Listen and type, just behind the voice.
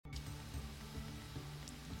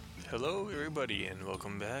Hello everybody and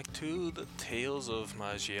welcome back to the Tales of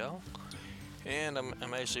Maj'Eyal. And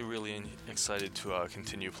I'm actually really excited to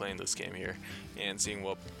continue playing this game here and seeing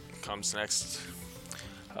what comes next.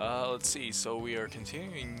 Let's see, so we are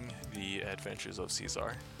continuing the adventures of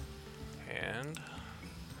Cyzar. And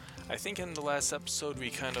I think in the last episode we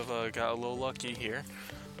kind of got a little lucky here.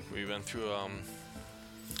 We went through,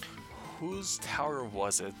 whose tower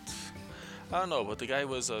was it? I don't know, but the guy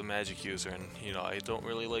was a magic user, and I don't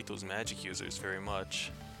really like those magic users very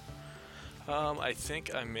much. I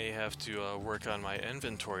think I may have to work on my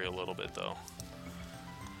inventory a little bit though,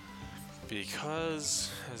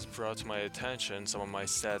 because as brought to my attention, some of my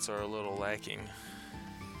stats are a little lacking.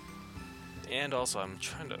 And also, I'm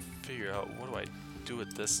trying to figure out what do I do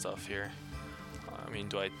with this stuff here. I mean,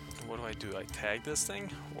 what do I do? I tag this thing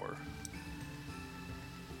or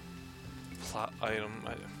plot item?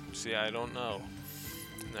 See, I don't know.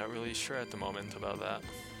 Not really sure at the moment about that.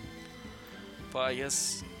 But I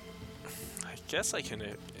guess I can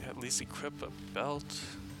at least equip a belt.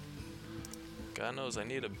 God knows I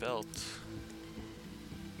need a belt.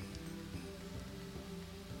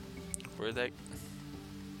 Where'd that...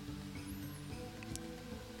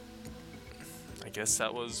 I guess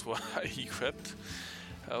that was what I equipped.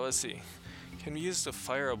 Let's see. Can be used to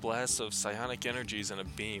fire a blast of psionic energies in a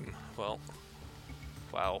beam. Well...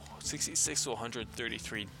 Wow, 66 to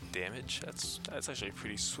 133 damage? That's actually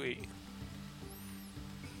pretty sweet.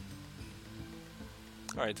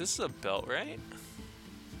 Alright, this is a belt, right?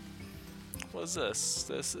 What is this?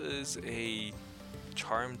 This is a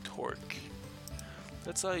charmed torque.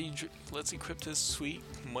 Let's equip this sweet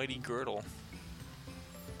mighty girdle.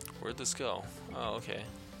 Where'd this go? Oh, okay.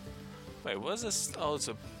 Wait, what is this? Oh, it's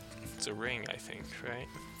a ring, I think, right?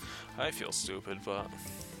 I feel stupid, but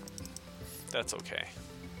that's okay.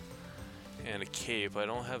 And a cape. I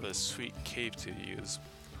don't have a sweet cape to use,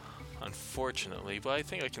 unfortunately, but I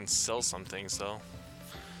think I can sell some things though.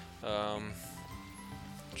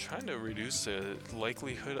 Trying to reduce the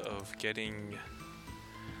likelihood of getting,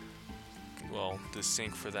 well, the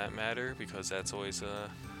sync for that matter, because that's always a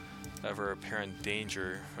ever apparent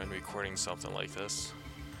danger when recording something like this.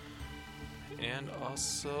 And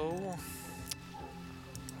also,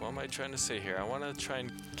 what am I trying to say here? I want to try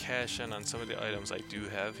and cash in on some of the items I do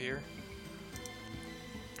have here.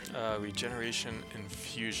 Regeneration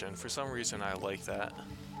infusion. For some reason I like that.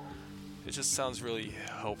 It just sounds really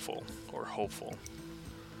helpful or hopeful.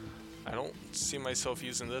 I don't see myself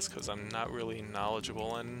using this because I'm not really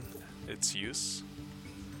knowledgeable in its use.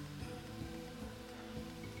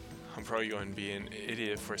 I'm probably going to be an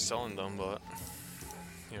idiot for selling them, but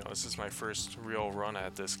this is my first real run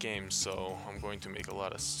at this game, so I'm going to make a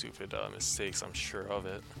lot of stupid mistakes, I'm sure of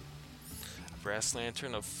it. Brass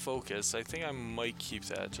lantern of focus. I think I might keep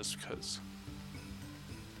that just because.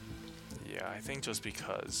 Yeah, I think just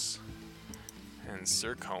because. And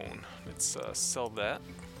zircon. Let's sell that.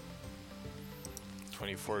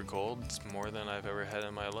 24 gold. It's more than I've ever had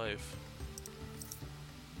in my life.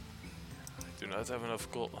 I do not have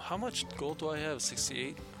enough gold. How much gold do I have?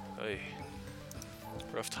 68? Hey.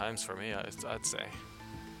 Rough times for me, I'd say.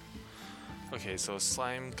 Okay, so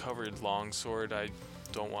slime covered longsword. I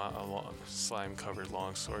don't want a slime covered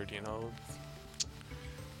longsword,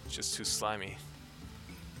 it's just too slimy.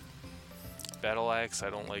 Battle axe. I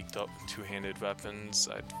don't like two-handed weapons.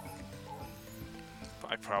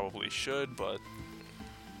 I probably should, but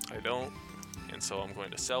I don't, and so I'm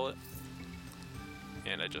going to sell it.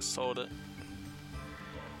 And I just sold it.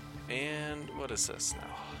 And what is this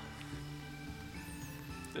now?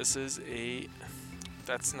 This is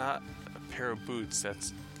that's not a pair of boots.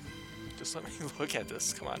 Just let me look at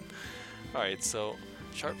this, come on. Alright, so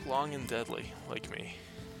sharp, long, and deadly, like me.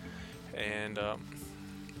 And,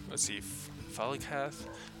 let's see, Follicath,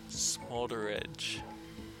 Smolder Edge.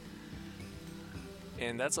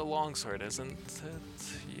 And that's a longsword, isn't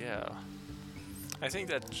it? Yeah. I think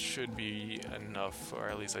that should be enough, or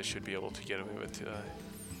at least I should be able to get away with it.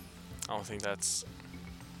 I don't think that's...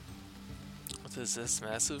 What is this,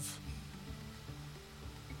 massive?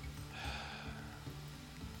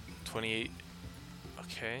 28.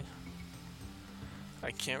 Okay.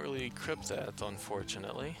 I can't really equip that,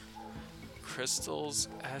 unfortunately. Crystals,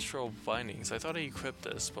 astral bindings. I thought I equipped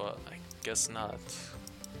this, but I guess not.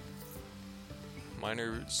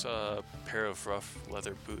 Miner's pair of rough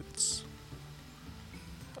leather boots.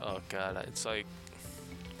 Oh god, it's like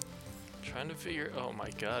trying to figure. Oh my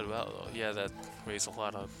god, wow. Yeah, that weighs a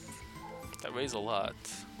lot. That weighs a lot.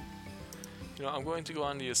 I'm going to go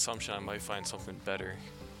on the assumption I might find something better.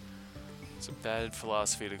 It's a bad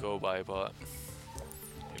philosophy to go by, but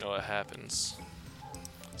it happens.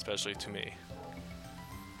 Especially to me.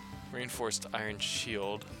 Reinforced iron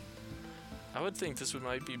shield. I would think this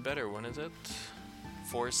might be better, wouldn't it?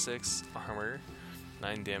 4/6 armor,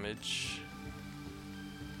 9 damage.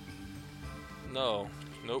 No,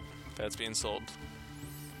 nope, that's being sold.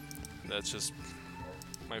 That's just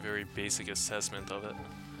my very basic assessment of it.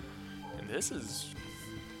 And this is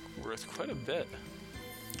worth quite a bit.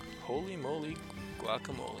 Holy moly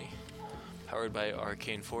guacamole. Powered by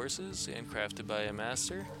arcane forces and crafted by a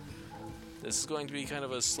master. This is going to be kind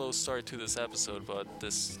of a slow start to this episode, but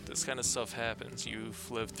this kind of stuff happens. You've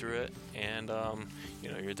lived through it, and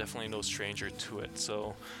you know, you're definitely no stranger to it.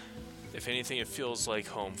 So, if anything, it feels like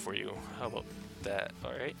home for you. How about that?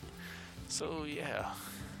 All right. So yeah.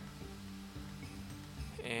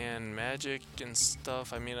 And magic and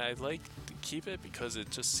stuff. I mean, I'd like to keep it because it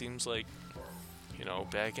just seems like, you know,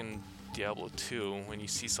 back in Diablo 2, when you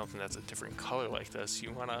see something that's a different color like this,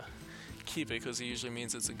 you wanna keep it because it usually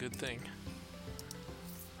means it's a good thing.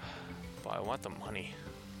 But I want the money.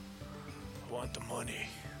 I want the money.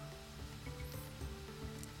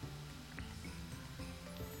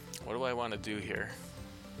 What do I want to do here?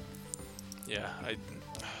 Yeah,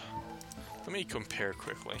 let me compare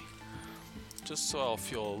quickly. Just so I'll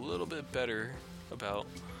feel a little bit better about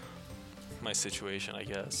my situation, I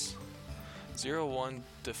guess. 0/1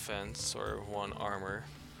 defense, or 1 armor.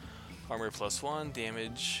 Armor +1,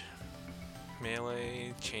 damage,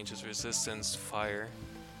 melee, changes resistance, fire.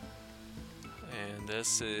 And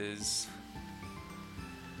this is...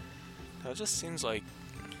 That just seems like...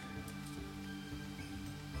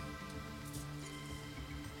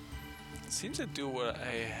 It seems to do what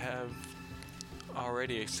I have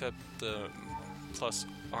already, except the plus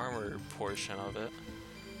armor portion of it.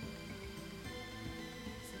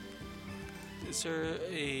 Is there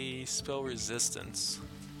a spell resistance?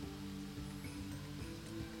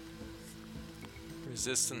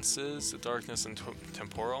 Resistances, the darkness and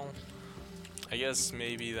temporal. I guess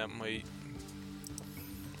maybe that might,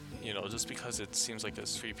 you know, just because it seems like a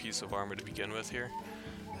sweet piece of armor to begin with here,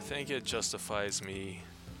 I think it justifies me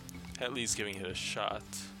at least giving it a shot.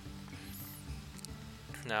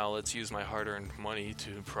 Now let's use my hard-earned money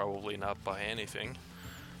to probably not buy anything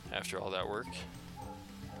after all that work.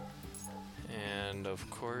 And of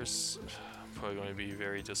course, I'm probably going to be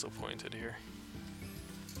very disappointed here.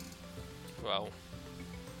 Wow.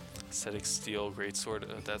 Aesthetic steel greatsword,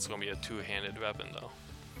 that's going to be a two-handed weapon though.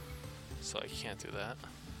 So I can't do that.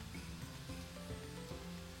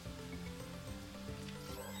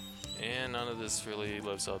 And none of this really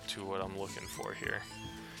lives up to what I'm looking for here.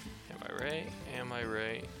 Am I right? Am I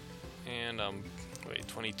right? And wait,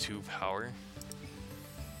 22 power.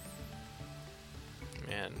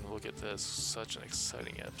 Man, look at this. Such an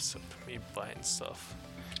exciting episode. Me buying stuff.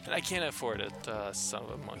 And I can't afford it, son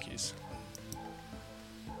of a monkeys.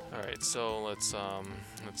 Alright, so let's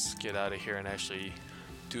get out of here and actually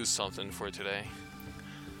do something for today.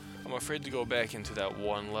 I'm afraid to go back into that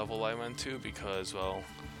one level I went to because, well,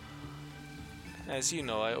 as you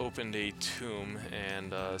know, I opened a tomb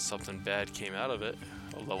and something bad came out of it.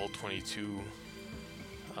 A level 22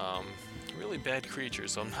 really bad creature,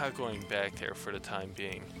 so I'm not going back there for the time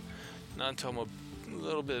being. Not until I'm a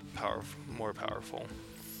little bit more powerful.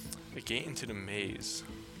 A gate into the maze.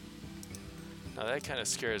 Now that kind of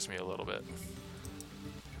scares me a little bit.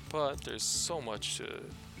 But there's so much to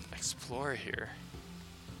explore here.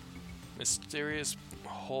 Mysterious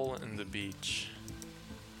hole in the beach.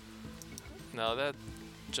 Now that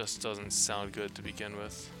just doesn't sound good to begin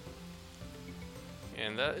with.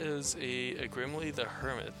 And that is a Grimly the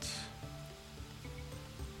Hermit.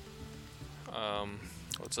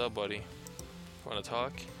 What's up, buddy? Wanna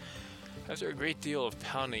talk? After a great deal of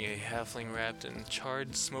pounding, a halfling wrapped in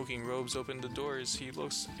charred, smoking robes opened the doors. He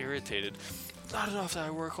looks irritated. Not enough that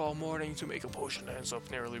I work all morning to make a potion that ends up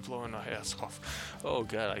nearly blowing my ass off. Oh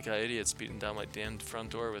god, I got idiots beating down my damned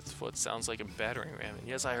front door with what sounds like a battering ram. And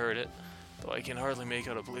yes, I heard it, though I can hardly make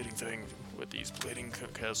out a bleeding thing with these bleeding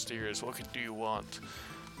cast ears. What do you want?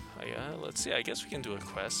 Let's see, I guess we can do a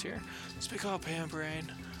quest here. Speak up,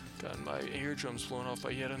 Hambrain. Got my eardrums blown off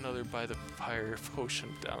by yet another by the fire potion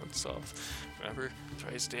down south. Remember,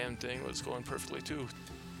 Thrice damn thing was going perfectly too.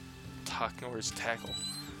 Taknor's tackle.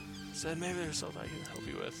 Said maybe there's something I can help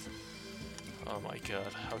you with. Oh my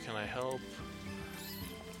god, how can I help?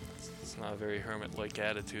 It's not a very hermit-like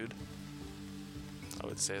attitude. I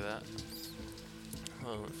would say that.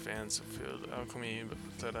 Well, fans of field alchemy,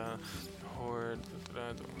 horde,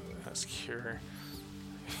 ask cure.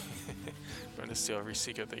 Going to steal every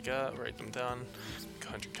secret they got, write them down,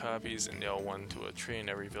 100 copies, and nail one to a tree in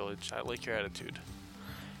every village. I like your attitude.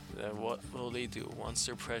 Then what will they do? Once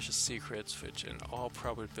their precious secrets, which in all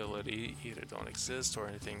probability either don't exist or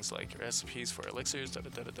anything's like recipes for elixirs, da da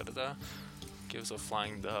da da da da, gives a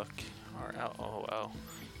flying duck. Or out. Oh wow,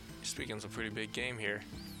 you're speaking some pretty big game here.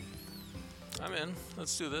 I'm in.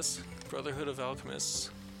 Let's do this. Brotherhood of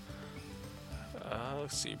Alchemists.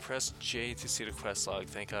 Let's see. Press J to see the quest log.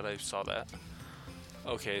 Thank God I saw that.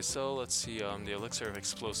 Okay, so let's see. The elixir of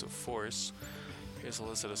explosive force. Here's a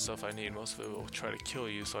list of the stuff I need. Most of it will try to kill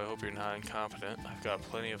you, so I hope you're not incompetent. I've got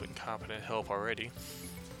plenty of incompetent help already.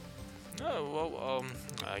 Oh, well,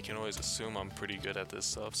 I can always assume I'm pretty good at this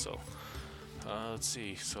stuff, so... let's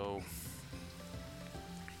see, so...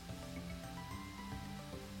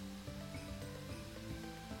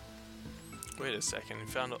 Wait a second, I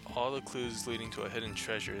found all the clues leading to a hidden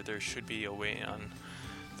treasure. There should be a way on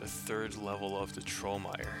the 3rd level of the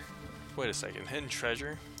Trollmire. Wait a second, hidden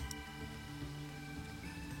treasure?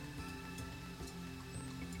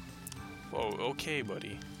 Whoa, okay,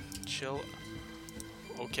 buddy. Chill.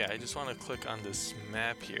 Okay, I just want to click on this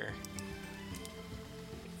map here.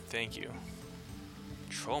 Thank you.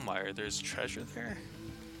 Trollmire, there's treasure there?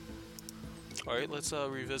 Alright, let's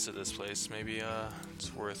revisit this place. Maybe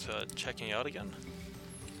it's worth checking out again.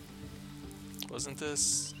 Wasn't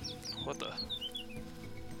this... what the...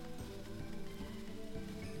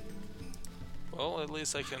 Well, at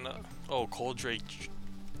least I can... oh, Cold Drake...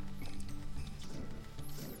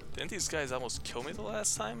 Didn't these guys almost kill me the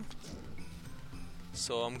last time?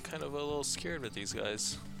 So I'm kind of a little scared with these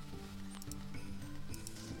guys.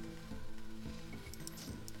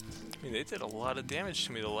 I mean, they did a lot of damage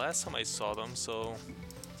to me the last time I saw them, so...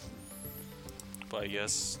 But I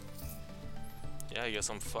guess... yeah, I guess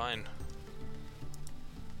I'm fine.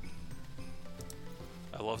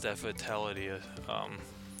 I love that vitality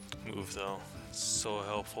move, though. It's so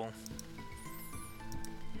helpful.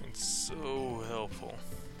 It's so helpful.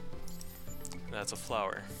 That's a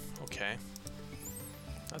flower. Okay.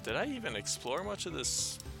 Now, did I even explore much of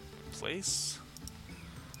this place?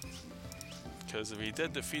 Because we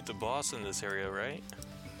did defeat the boss in this area, right?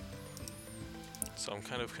 So I'm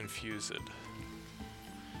kind of confused.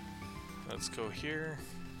 Let's go here.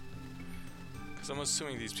 Because I'm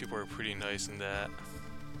assuming these people are pretty nice in that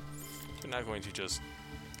they're not going to just...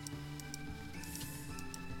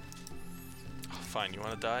 oh, fine, you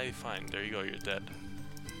want to die? Fine, there you go, you're dead.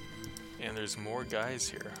 And there's more guys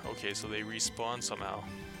here. Okay, so they respawn somehow.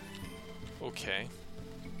 Okay.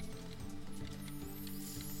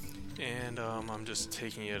 And I'm just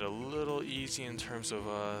taking it a little easy in terms of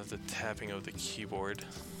the tapping of the keyboard.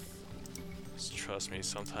 Just trust me,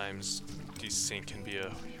 sometimes desync can be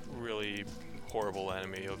a really horrible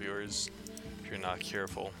enemy of yours if you're not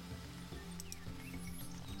careful.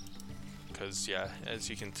 Because, yeah,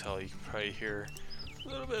 as you can tell, you can probably hear a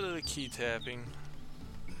little bit of the key tapping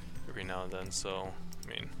every now and then, so, I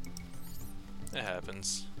mean, it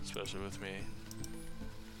happens, especially with me.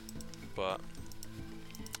 But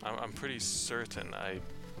I'm pretty certain I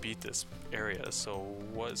beat this area, so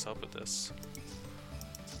what is up with this?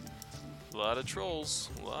 A lot of trolls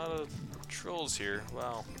here,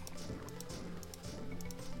 wow.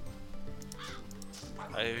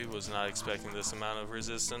 I was not expecting this amount of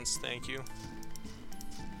resistance, thank you.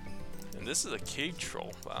 And this is a cave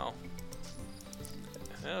troll, wow.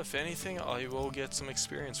 Yeah, if anything, I will get some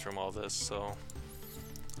experience from all this, so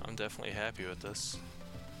I'm definitely happy with this.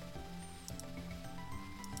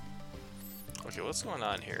 Okay, what's going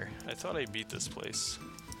on here? I thought I beat this place.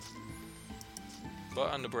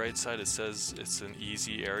 But on the bright side, it says it's an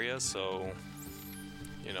easy area, so,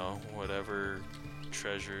 you know, whatever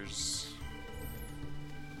treasures...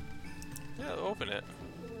 yeah, open it.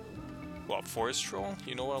 What, forest troll?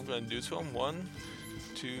 You know what I'm gonna do to him? 1,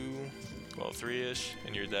 2... well, 3-ish,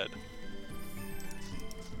 and you're dead.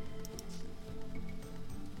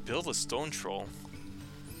 Build a stone troll.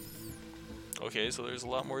 Okay, so there's a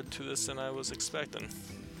lot more to this than I was expecting.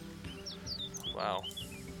 Wow.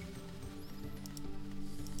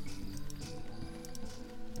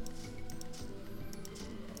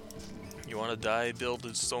 You wanna die, build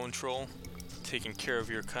a stone troll? Taking care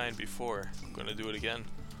of your kind before. I'm gonna do it again.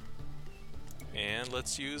 And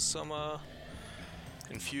let's use some,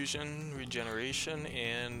 Infusion, Regeneration,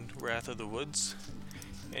 and Wrath of the Woods,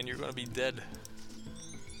 and you're gonna be dead.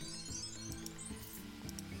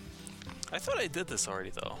 I thought I did this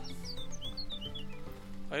already, though.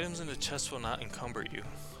 Items in the chest will not encumber you.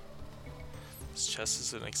 This chest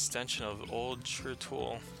is an extension of Old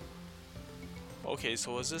Shirtool. Okay,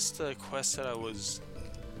 so was this the quest that I was,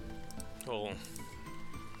 well,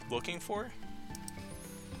 looking for?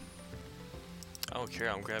 I don't care,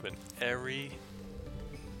 I'm grabbing every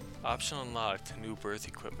Option unlocked. New birth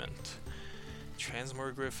equipment.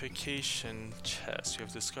 Transmogrification chest. You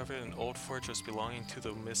have discovered an old fortress belonging to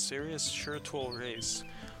the mysterious Shirtul race.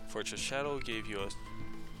 Fortress Shadow gave you a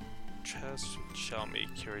chest which shall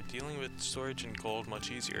make your dealing with storage and gold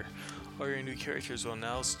much easier. All your new characters will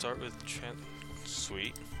now start with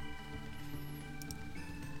sweet.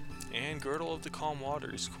 And Girdle of the Calm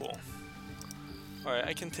Waters. Cool. Alright,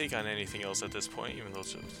 I can take on anything else at this point, even though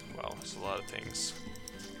it's just, wow, there's a lot of things.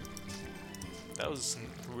 That was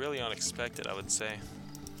really unexpected, I would say.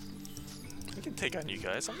 I can take on you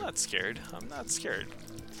guys. I'm not scared. I'm not scared.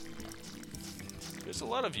 There's a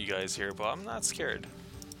lot of you guys here, but I'm not scared.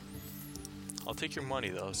 I'll take your money,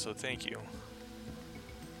 though, so thank you.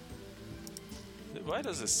 Why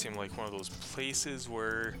does this seem like one of those places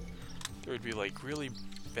where there would be, like, really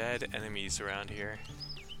bad enemies around here?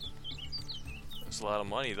 There's a lot of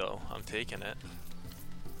money, though. I'm taking it.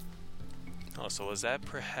 Oh, so was that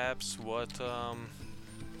perhaps what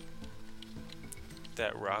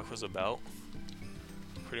that rock was about?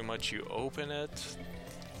 Pretty much you open it,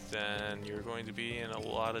 then you're going to be in a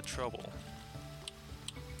lot of trouble.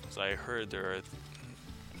 As I heard there are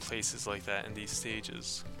places like that in these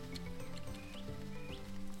stages.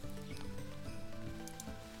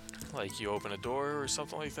 Like you open a door or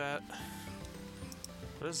something like that.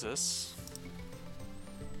 What is this?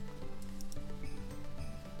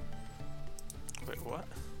 Wait, what?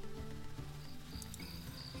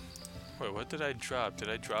 Wait, what did I drop? Did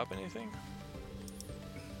I drop anything?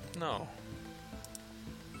 No.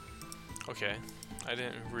 Okay. I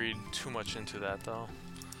didn't read too much into that though.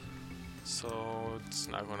 So it's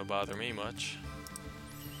not going to bother me much.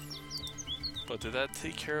 But did that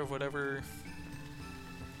take care of whatever?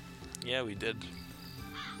 Yeah, we did.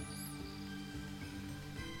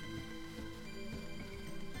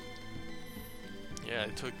 Yeah, I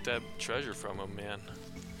took that treasure from him, man.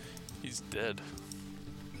 He's dead.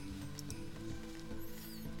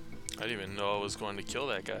 I didn't even know I was going to kill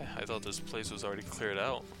that guy. I thought this place was already cleared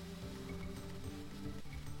out.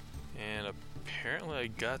 And apparently I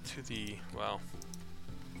got to the... wow.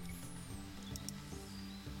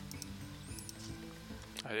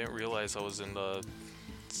 I didn't realize I was in the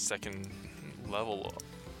second level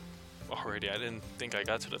already. I didn't think I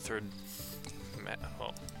got to the third map.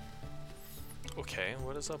 Oh. Okay,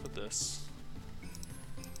 what is up with this?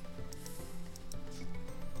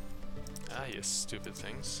 Ah, you stupid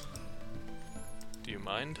things. Do you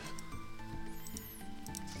mind?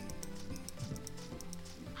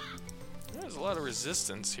 There's a lot of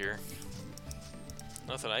resistance here.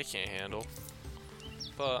 Nothing I can't handle.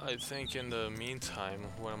 But I think in the meantime,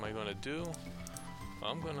 what am I going to do?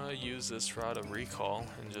 I'm going to use this Rod of Recall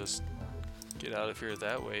and just get out of here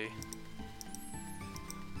that way.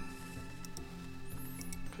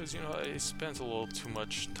 Because, you know, I spent a little too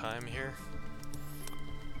much time here.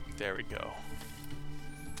 There we go.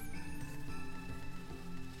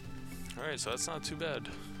 Alright, so that's not too bad.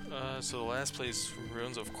 So the last place,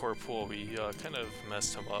 Ruins of Corpool, we kind of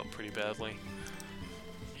messed him up pretty badly.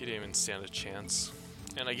 He didn't even stand a chance.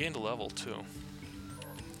 And I gained a level too.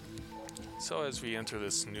 So as we enter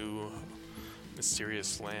this new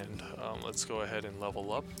mysterious land, let's go ahead and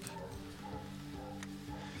level up.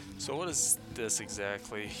 So what is this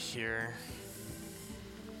exactly here?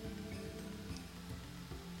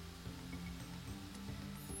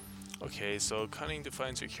 Okay, so cunning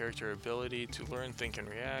defines your character ability to learn, think, and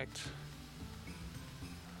react.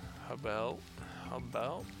 How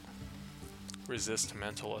about resist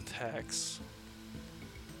mental attacks?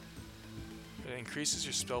 It increases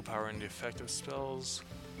your spell power and the effect of spells.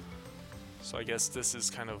 So I guess this is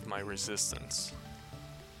kind of my resistance.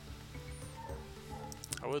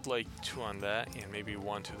 I would like 2 on that and maybe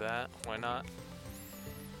 1 to that. Why not?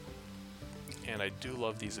 And I do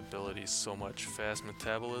love these abilities so much. Fast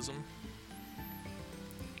metabolism.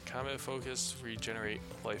 Combat focus, regenerate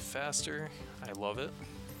life faster. I love it.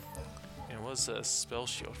 And what's this? Spell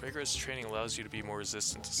shield. Rigorous training allows you to be more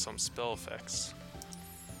resistant to some spell effects.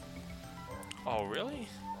 Oh, really?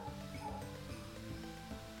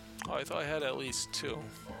 Oh, I thought I had at least 2.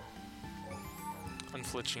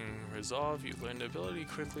 Unflinching resolve. You learn the ability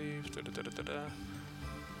quickly.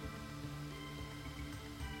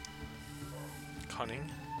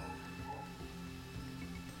 Cunning.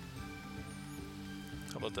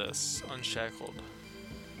 How about this? Unshackled.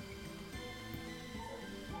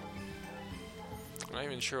 I'm not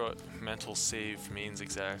even sure what mental save means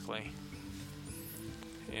exactly.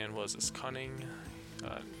 And was this cunning?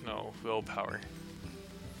 No, willpower.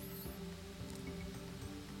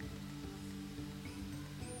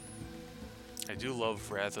 I do love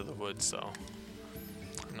Wrath of the Woods though.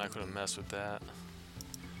 I'm not going to mess with that.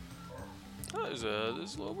 Oh, there's a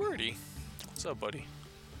little birdie. What's up, buddy?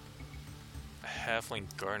 A halfling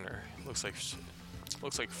gardener. Looks like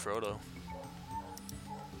Frodo.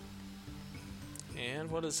 And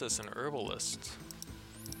what is this? An herbalist?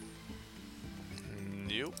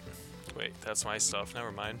 Nope. Wait, that's my stuff.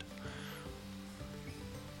 Never mind.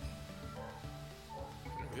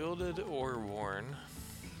 Wielded or worn.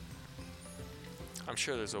 I'm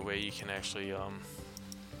sure there's a way you can actually,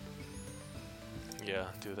 yeah,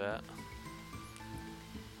 do that.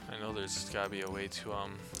 I know there's gotta be a way to,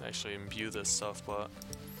 actually imbue this stuff, but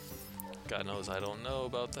God knows I don't know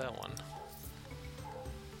about that one.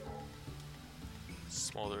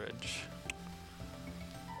 Smolder Edge.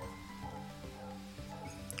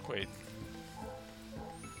 Wait.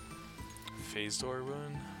 Phase Door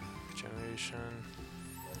Rune? Regeneration.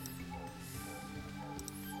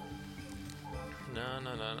 No.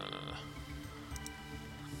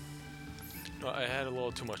 No, I had a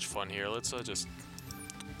little too much fun here. Let's just...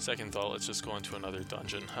 Second thought, let's just go into another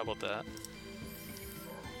dungeon. How about that?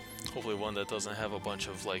 Hopefully one that doesn't have a bunch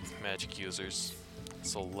of, like, magic users.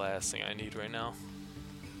 That's the last thing I need right now.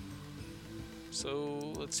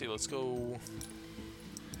 So, let's see, let's go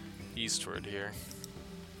eastward here.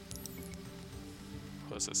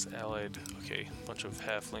 What's this? Allied. Okay, bunch of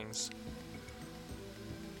halflings.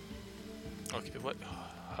 Okay, what?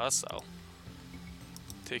 Hostile.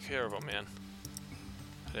 Take care of them, man.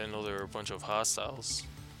 I didn't know there were a bunch of hostiles.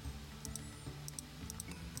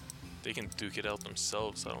 They can duke it out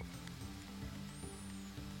themselves, I don't...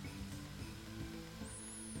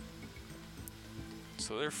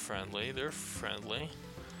 So they're friendly, They're friendly.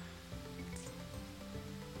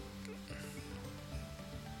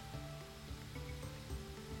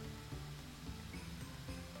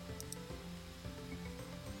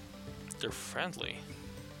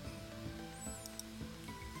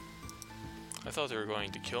 I thought they were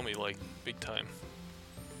going to kill me, like, big time.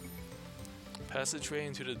 Passageway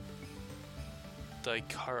into the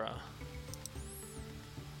Daikara.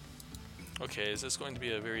 Okay, is this going to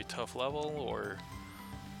be a very tough level, or...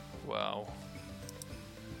 Wow.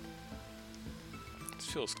 This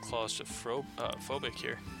feels claustrophobic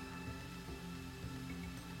here.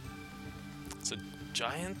 It's a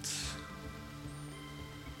giant?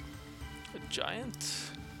 A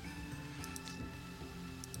giant?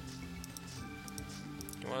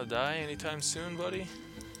 You wanna die anytime soon, buddy?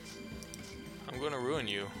 I'm gonna ruin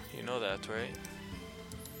you. You know that, right?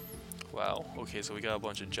 Wow. Okay, so we got a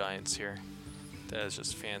bunch of giants here. That is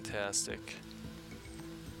just fantastic.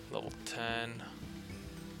 Level 10.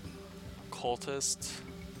 Cultist.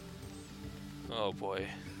 Oh boy.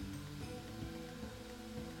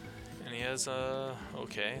 And he has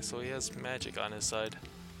okay, so he has magic on his side.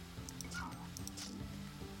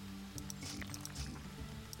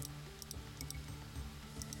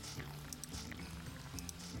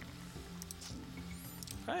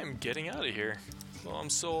 I am getting out of here. Well, I'm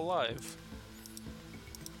still alive.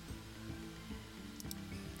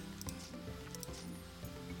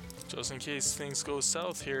 Just in case things go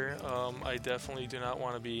south here, I definitely do not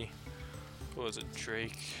want to be... What was it?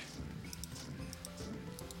 Drake?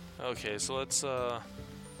 Okay, so let's do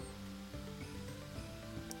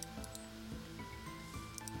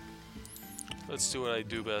what I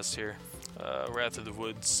do best here. Wrath of the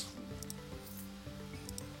Woods.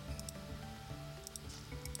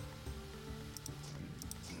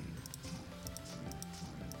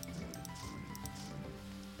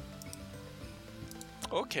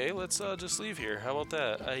 Okay, let's just leave here. How about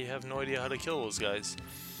that? I have no idea how to kill those guys.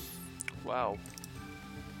 Wow.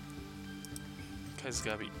 You guys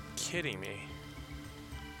gotta be kidding me.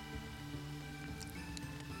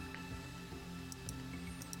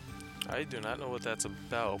 I do not know what that's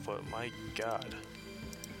about, but my god.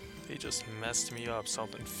 They just messed me up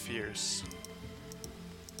something fierce.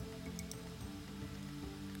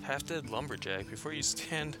 Half-dead lumberjack. Before you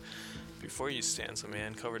stand a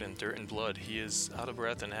man covered in dirt and blood. He is out of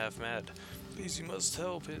breath and half mad. Please, you must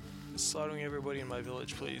help. It is slaughtering everybody in my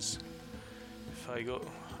village, please. If I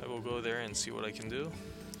will go there and see what I can do.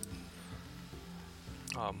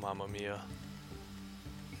 Oh, mamma mia.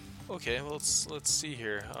 Okay, well, let's see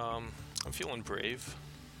here. I'm feeling brave.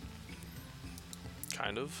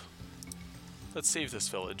 Kind of. Let's save this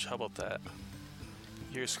village. How about that?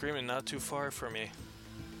 You're screaming not too far from me.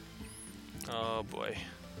 Oh boy.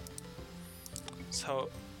 So,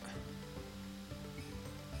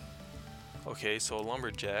 okay, so a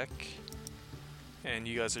lumberjack, and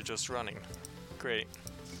you guys are just running. Great.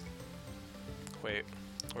 Wait,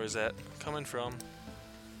 where's that coming from?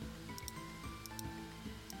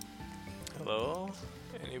 Hello?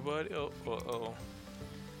 Anybody? Oh.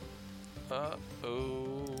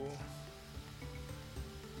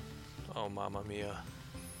 Oh, Mamma Mia.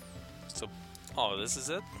 So, oh, this is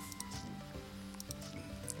it?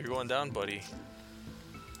 You're going down, buddy.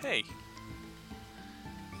 Hey!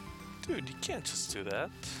 Dude, you can't just do that.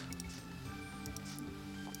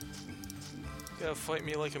 You gotta fight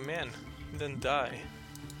me like a man, and then die.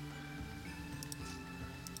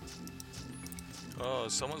 Oh,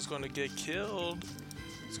 someone's gonna get killed.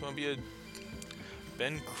 It's gonna be a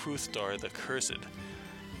Ben Kruthar the Cursed.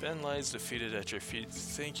 Ben lies defeated at your feet.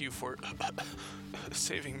 Thank you for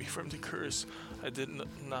saving me from the curse. I did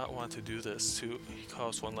not want to do this. He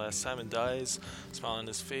coughs one last time and dies, smile on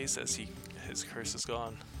his face as his curse is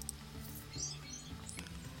gone.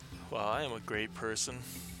 Wow, I am a great person.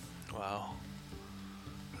 Wow.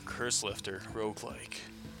 A curse lifter, RogueLike,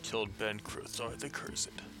 killed Ben Kruthar the Cursed.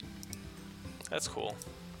 That's cool.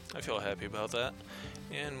 I feel happy about that.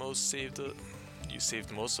 And you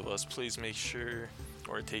saved most of us. Please make sure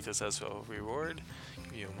or take this as a reward.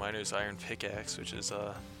 Give you a miner's iron pickaxe, which is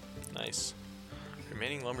nice.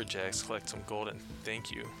 Remaining lumberjacks collect some gold and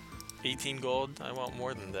thank you. 18 gold? I want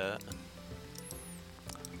more than that.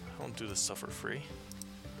 I don't do this stuff for free.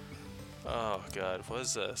 Oh god, what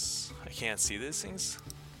is this? I can't see these things?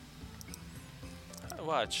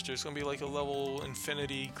 Watch, there's gonna be like a level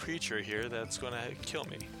infinity creature here that's gonna kill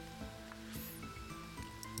me.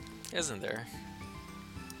 Isn't there?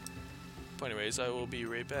 But anyways, I will be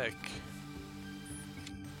right back.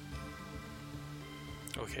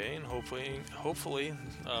 Okay, and hopefully,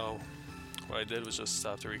 what I did was just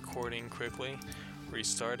stop the recording quickly,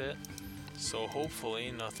 restart it. So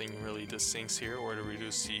hopefully nothing really desinks here or to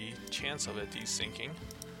reduce the chance of it desyncing.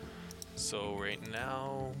 So right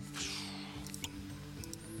now,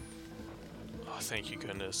 oh thank you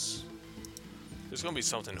goodness. There's gonna be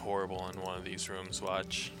something horrible in one of these rooms,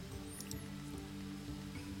 watch.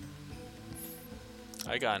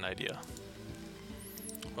 I got an idea.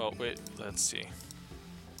 Well, wait, let's see.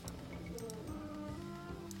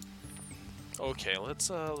 Okay, let's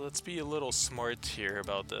be a little smart here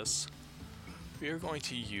about this. We are going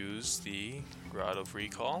to use the Rod of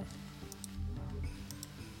Recall.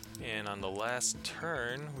 And on the last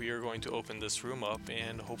turn, we are going to open this room up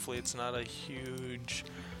and hopefully it's not a huge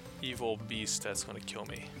evil beast that's going to kill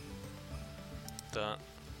me. Dun,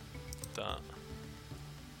 dun,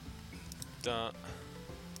 dun,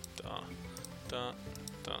 dun, dun,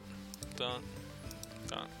 dun, dun,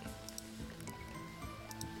 dun.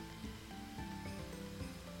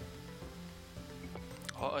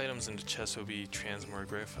 All items in the chest will be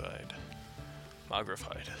transmogrified.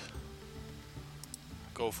 Mogrified.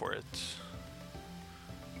 Go for it.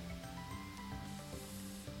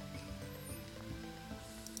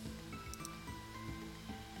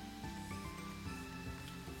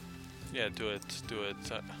 Yeah, do it, do it.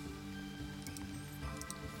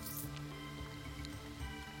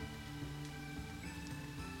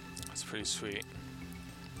 That's pretty sweet.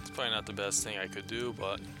 It's probably not the best thing I could do,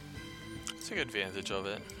 but take advantage of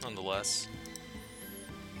it, nonetheless.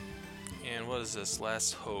 And what is this?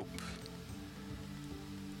 Last Hope.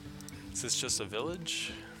 Is this just a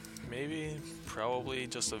village? Maybe, probably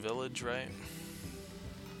just a village, right?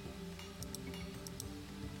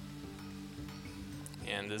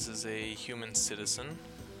 And this is a human citizen.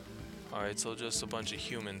 Alright, so just a bunch of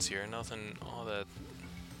humans here, nothing all that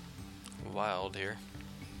wild here.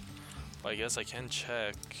 Well, I guess I can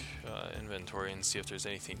check inventory and see if there's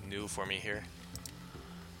anything new for me here.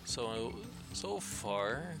 So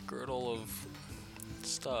far, girdle of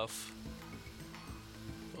stuff.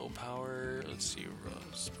 Low power, let's see,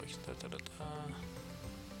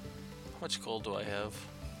 how much gold do I have?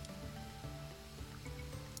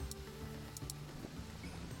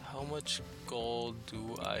 How much gold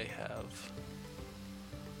do I have?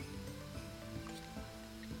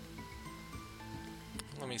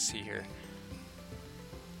 Let me see here.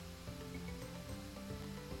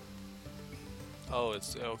 Oh,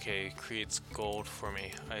 it's okay, it creates gold for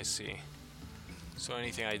me, I see. So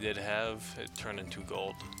anything I did have, it turned into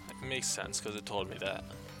gold. It makes sense because it told me that.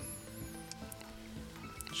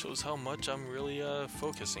 Shows how much I'm really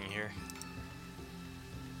focusing here.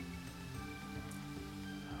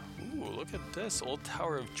 Ooh, look at this, Old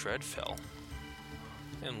Tower of Dreadfell.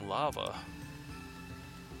 And lava.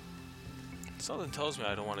 Something tells me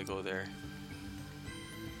I don't want to go there.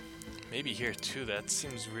 Maybe here too, that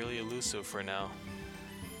seems really elusive for now.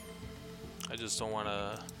 I just don't want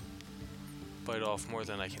to bite off more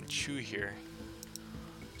than I can chew here.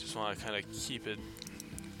 Just want to kind of keep it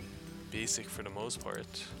basic for the most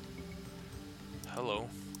part. Hello.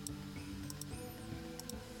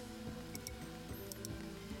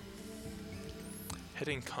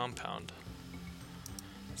 Hidden compound.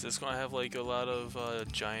 Is this gonna have like a lot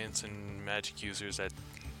of giants and magic users that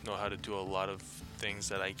know how to do a lot of things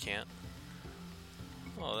that I can't?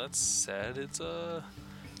 Oh, that's sad. It's a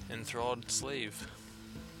enthralled slave.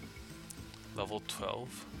 Level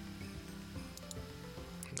 12.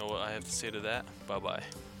 Know what I have to say to that? Bye-bye.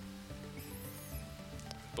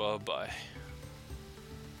 Bye-bye.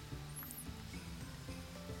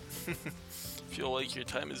 Feel like your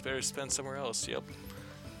time is better spent somewhere else. Yep.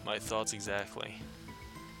 My thoughts exactly.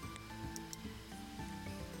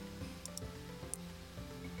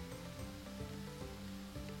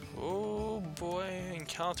 Oh boy,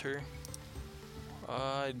 encounter.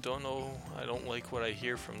 I don't know. I don't like what I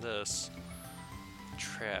hear from this.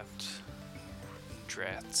 Trapped.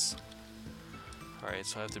 Drats. Alright,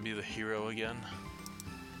 so I have to be the hero again.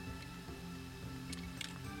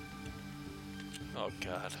 Oh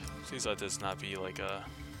god. Please let this not be like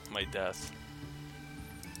my death.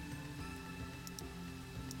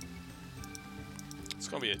 It's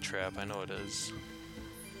gonna be a trap, I know it is.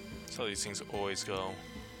 That's how these things always go.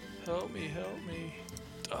 Help me, help me.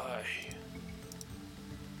 Die.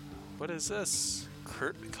 What is this?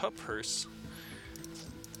 Cup purse?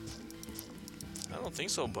 I don't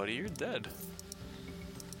think so, buddy. You're dead.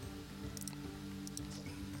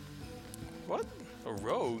 What? A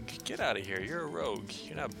rogue? Get out of here. You're a rogue.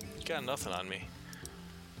 You got nothing on me.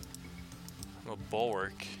 I'm a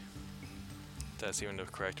bulwark. That's even the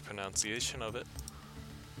correct pronunciation of it.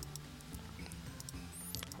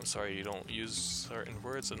 I'm sorry you don't use certain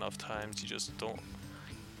words enough times. You just don't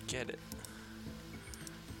get it.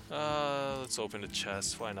 Let's open the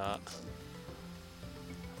chest. Why not?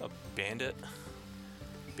 A bandit?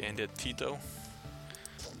 Banditito?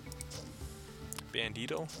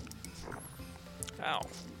 Bandito? Ow.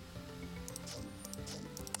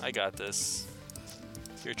 I got this.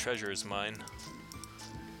 Your treasure is mine.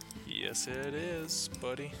 Yes, it is,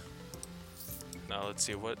 buddy. Now let's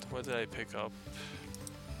see, what did I pick up?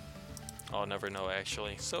 I'll never know,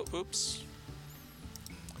 actually. So, oops.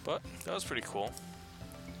 But that was pretty cool.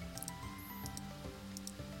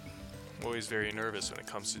 I'm always very nervous when it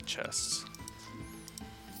comes to chests.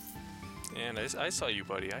 And I saw you,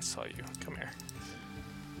 buddy. I saw you. Come here.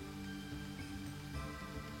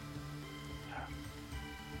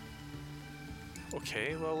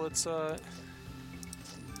 Okay, well, let's,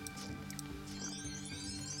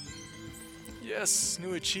 Yes,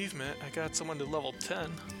 new achievement. I got someone to level 10.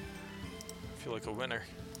 I feel like a winner.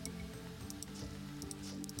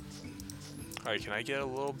 Alright, can I get a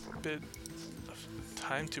little bit of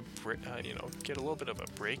time to, get a little bit of a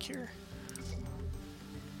break here?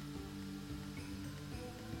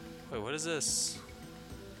 Wait, what is this?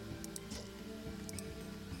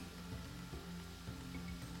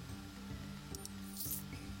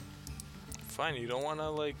 Fine, you don't want to,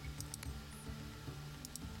 like...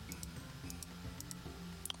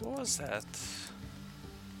 What was that?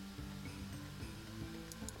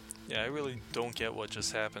 Yeah, I really don't get what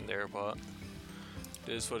just happened there, but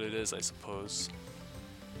it is what it is, I suppose.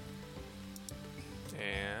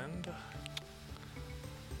 And...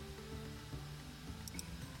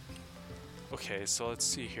 Okay, so let's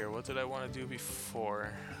see here. What did I want to do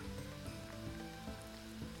before?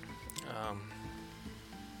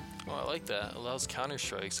 Oh, I like that. Allows counter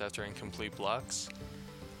strikes after incomplete blocks.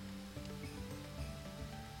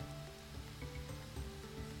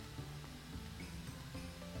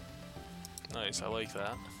 Nice, I like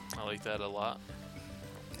that. I like that a lot.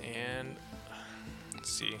 And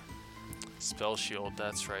let's see. Spell shield,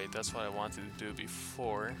 that's right. That's what I wanted to do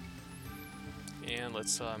before. And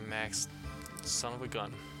let's max son of a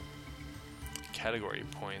gun. Category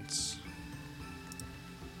points.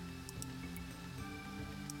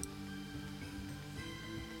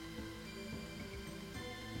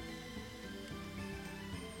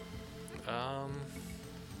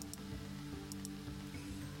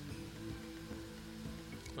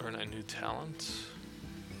 Learn a new talent.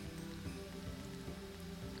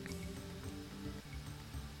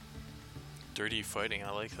 Dirty fighting, I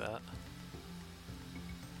like that.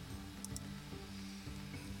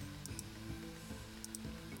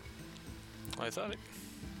 I thought it...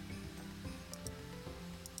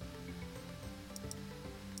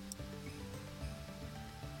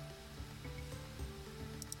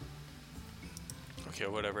 Okay,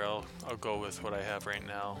 whatever, I'll go with what I have right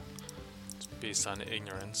now. It's based on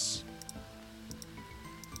ignorance.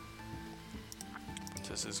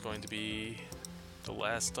 This is going to be the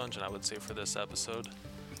last dungeon, I would say, for this episode.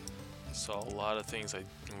 Saw a lot of things I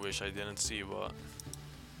wish I didn't see, but...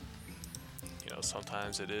 You know,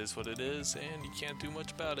 sometimes it is what it is, and you can't do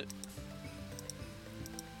much about it.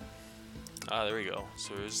 Ah, there we go.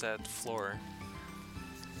 So there's that floor.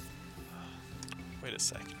 Wait a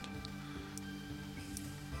second.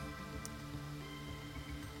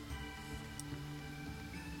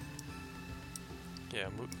 Yeah,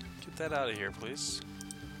 get that out of here, please.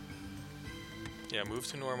 Yeah, move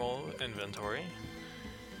to normal inventory.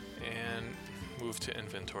 And move to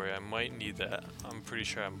inventory. I might need that. I'm pretty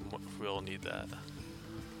sure I will need that.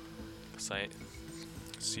 Because I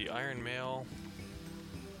see Iron Mail.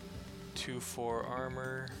 2-4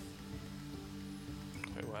 armor.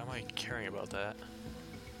 Wait, why am I caring about that?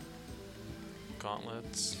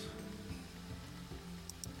 Gauntlets.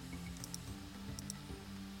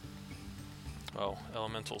 Oh,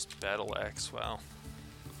 Elemental's Battle Axe, wow.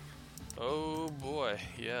 Oh boy,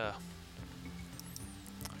 yeah.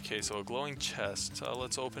 Okay, so a glowing chest.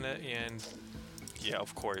 Let's open it and... yeah,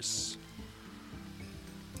 of course.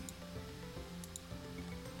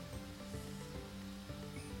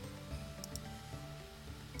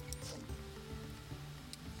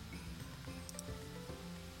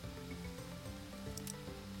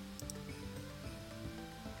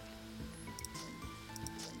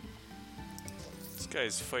 These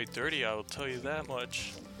guys fight dirty, I'll tell you that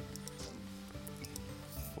much.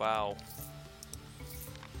 Wow.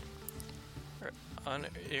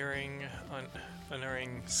 Unerring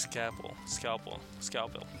scalpel.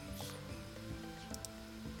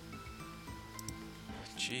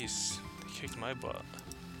 Jeez, they kicked my butt.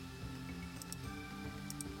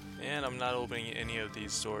 And I'm not opening any of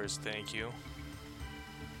these doors, thank you.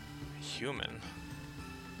 Human.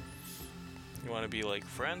 You want to be like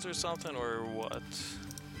friends or something, or what?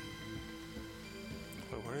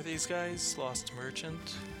 Wait, where are these guys? Lost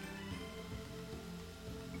Merchant?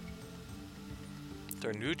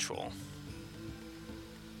 They're neutral.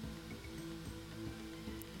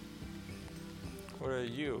 What are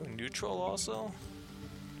you? Neutral also?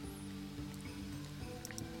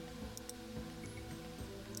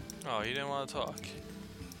 Oh, you didn't want to talk.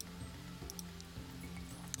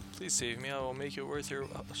 Please save me. I will make it worth your...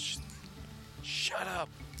 Oh, shut up!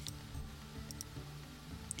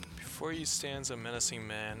 Before you stands a menacing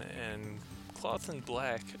man, and cloth in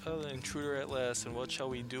black, an intruder at last, and what shall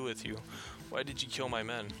we do with you? Why did you kill my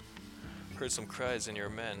men? Heard some cries in your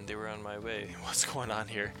men. They were on my way. What's going on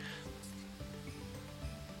here?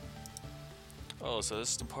 Oh, so this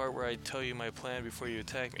is the part where I tell you my plan before you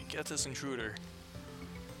attack me. Get this intruder.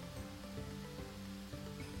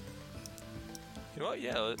 You know what?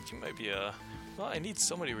 Yeah, you might be a... Well, I need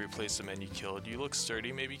somebody to replace the men you killed. You look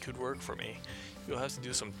sturdy. Maybe you could work for me. You'll have to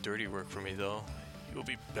do some dirty work for me, though. You'll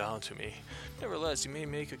be bound to me. Nevertheless, you may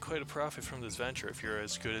make quite a profit from this venture if you're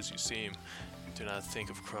as good as you seem. Do not think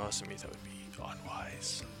of crossing me. That would be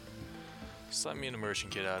unwise. Just let me and the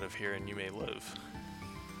merchant get out of here, and you may live.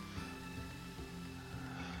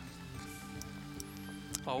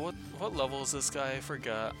 Oh, what level is this guy? I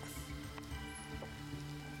forgot.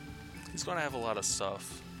 He's gonna have a lot of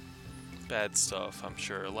stuff. Bad stuff, I'm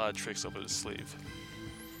sure. A lot of tricks up his sleeve.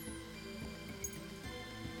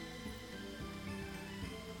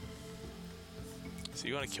 So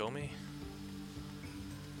you wanna kill me?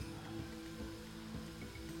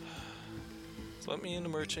 So let me and the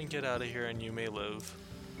merchant get out of here and you may live.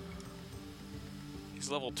 He's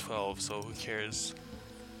level 12, so who cares?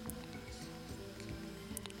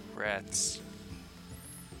 Rats.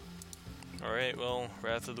 Alright, well,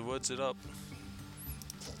 Wrath of the Woods it up.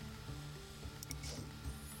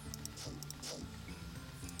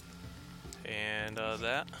 And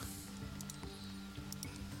that.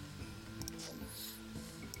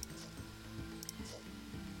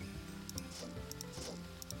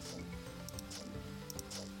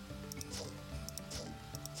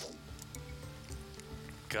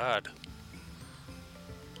 God.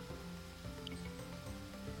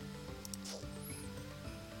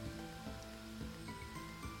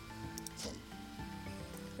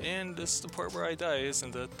 And this is the part where I die,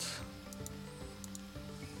 isn't it?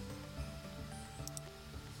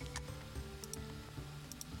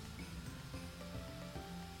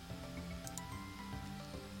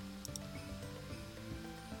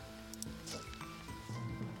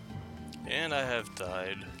 And I have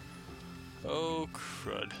died. Oh,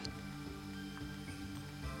 crud.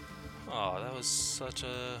 Oh, that was such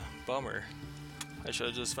a bummer. I should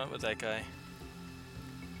have just went with that guy.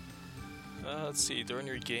 Let's see, during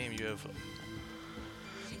your game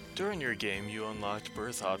you unlocked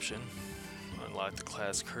Birth option, unlocked the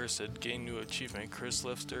class Cursed, gain new achievement Curse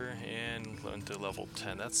Lifter, and went to level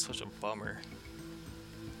 10. That's such a bummer.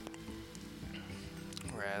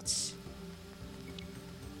 Rats.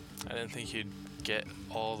 I didn't think you'd get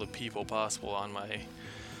all the people possible on my...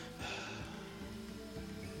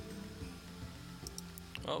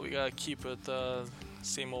 Well, we gotta keep it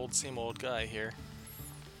same old guy here.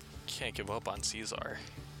 can't give up on Cyzar,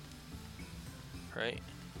 right?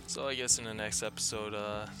 So I guess in the next episode,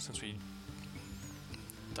 since we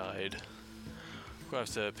died, we'll have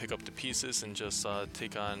to pick up the pieces and just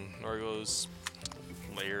take on Norgo's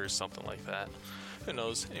lair or something like that. Who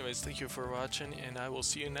knows? Anyways, thank you for watching, and I will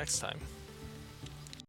see you next time.